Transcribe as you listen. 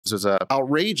This was an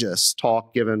outrageous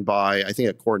talk given by, I think,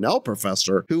 a Cornell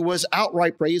professor who was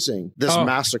outright praising this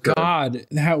massacre. God,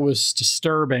 that was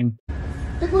disturbing.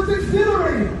 It was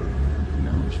exhilarating.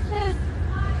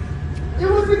 It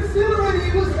was exhilarating.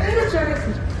 It was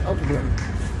energizing.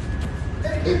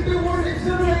 And if they weren't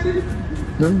exhilarated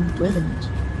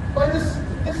by this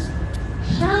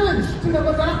challenge to the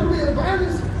monopoly of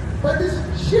violence, by this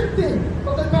shifting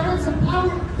of the balance of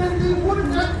power, then they would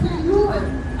not be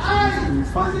human. I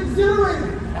was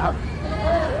exhilarated.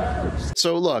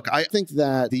 So look, I think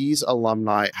that these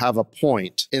alumni have a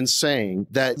point in saying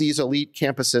that these elite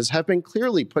campuses have been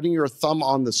clearly putting your thumb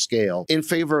on the scale in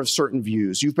favor of certain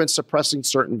views. You've been suppressing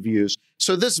certain views.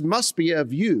 So this must be a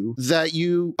view that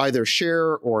you either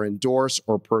share or endorse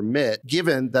or permit,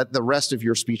 given that the rest of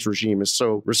your speech regime is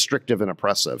so restrictive and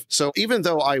oppressive. So even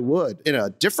though I would, in a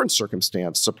different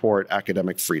circumstance, support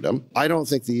academic freedom, I don't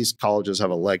think these colleges have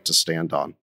a leg to stand on.